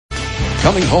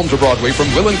Coming home to Broadway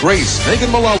from Will and Grace, Megan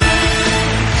Mullally.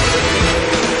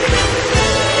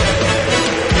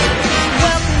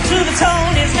 Welcome to the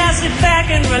Tonys, now sit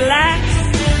back and relax.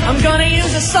 I'm gonna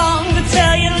use a song to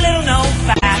tell you little known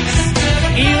facts.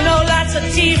 You know lots of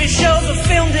TV shows are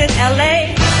filmed in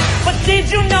LA, but did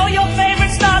you know your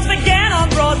favorite stars began on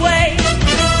Broadway?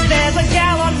 There's a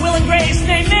gal on Will and Grace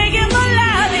named Megan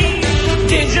Mullally.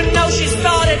 Did you know she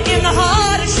started in the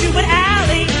heart of Schubert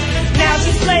Alley? Now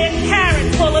she's playing Karen,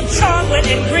 full of chocolate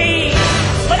and green.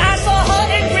 But I saw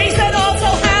her in Greece and also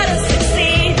how to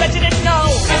succeed. Bet you didn't know.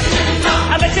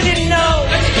 I bet you didn't know.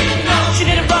 She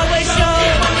did a Broadway show.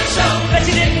 Bet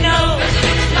you didn't know.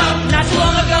 Not too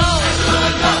long ago.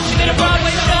 She did a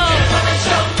Broadway show.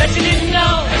 Bet you didn't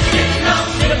know. She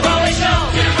did a Broadway show.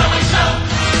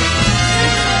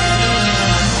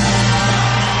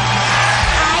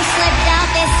 I slipped out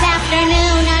this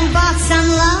afternoon and bought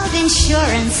some love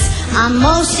insurance. A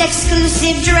most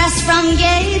exclusive dress from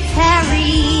Gay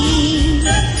Paris.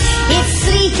 It's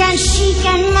sleek and chic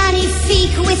and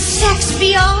magnifique with sex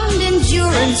beyond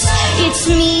endurance. It's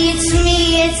me,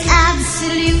 it's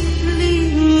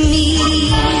absolutely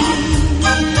me.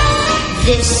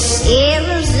 This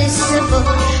irresistible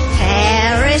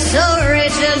Paris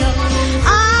original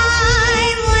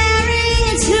I'm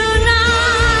wearing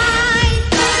tonight.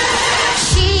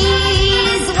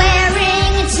 She's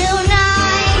wearing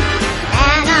tonight,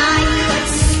 and I could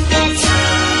spit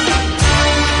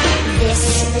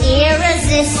this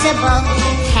irresistible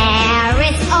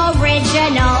Paris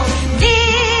original.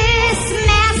 This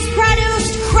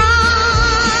mass-produced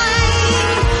crime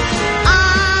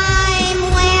I'm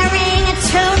wearing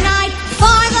tonight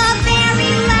for the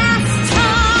very last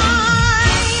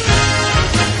time.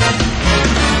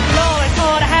 Lloyd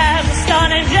Porter has a star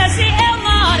named Jesse L.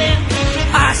 Martin.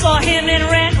 I saw him in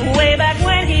Rent way back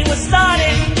when he was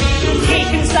starting. He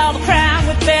can solve a crime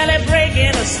with barely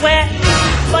breaking a sweat.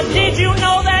 But did you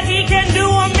know that he can do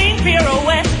a mean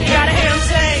pirouette? You gotta hear him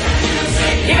say.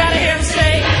 You gotta hear him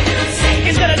say.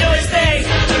 He's gonna do his thing.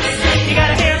 You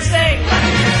gotta hear him say.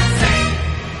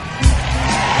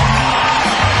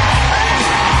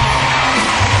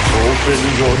 Open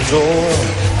your door,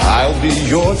 I'll be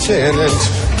your tenant.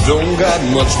 Don't got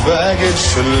much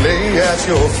baggage to lay at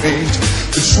your feet.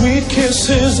 The sweet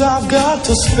kisses I've got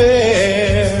to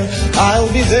spare, I'll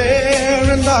be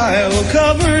there and I'll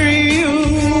cover you.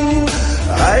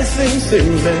 I think they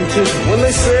meant it when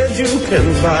they said you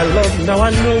can buy love. Now I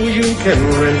know you can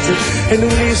rent it, and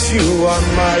at least you are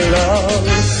my love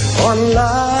on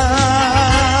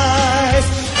life,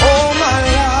 oh my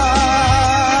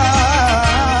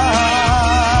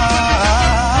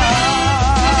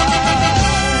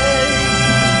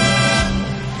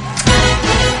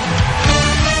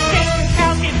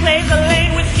Kowski played the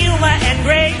lane with humor and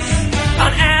grace.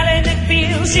 On Ally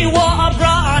McBeal, she wore a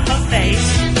bra on her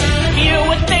face. You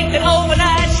would think that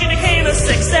overnight she became a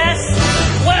success.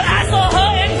 Well, I saw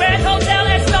her in Grand Hotel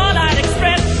at Starlight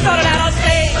Express. Started out on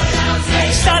stage.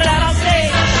 Started out on stage.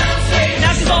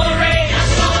 Now she's all the rage.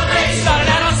 Started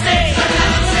out on stage.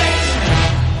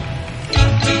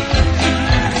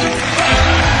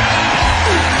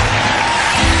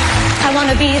 I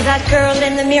want to be that girl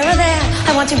in the mirror there.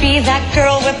 I want to be that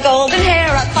girl with golden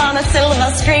hair up on a silver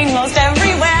screen most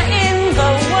everywhere in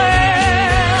the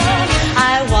world.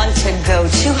 I want to go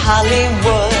to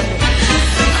Hollywood.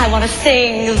 I want to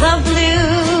sing the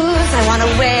blues. I want to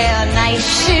wear nice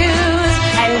shoes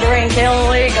and drink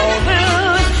illegal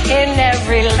booze in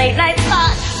every late night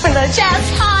spot when the jazz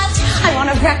hot. I want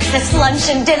a breakfast, lunch,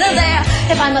 and dinner there.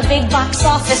 If I'm a big box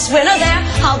office winner there,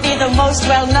 I'll be the most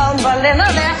well-known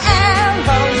Berliner there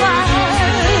ever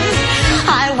was.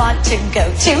 I want to go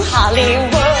to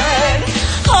Hollywood.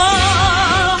 Oh.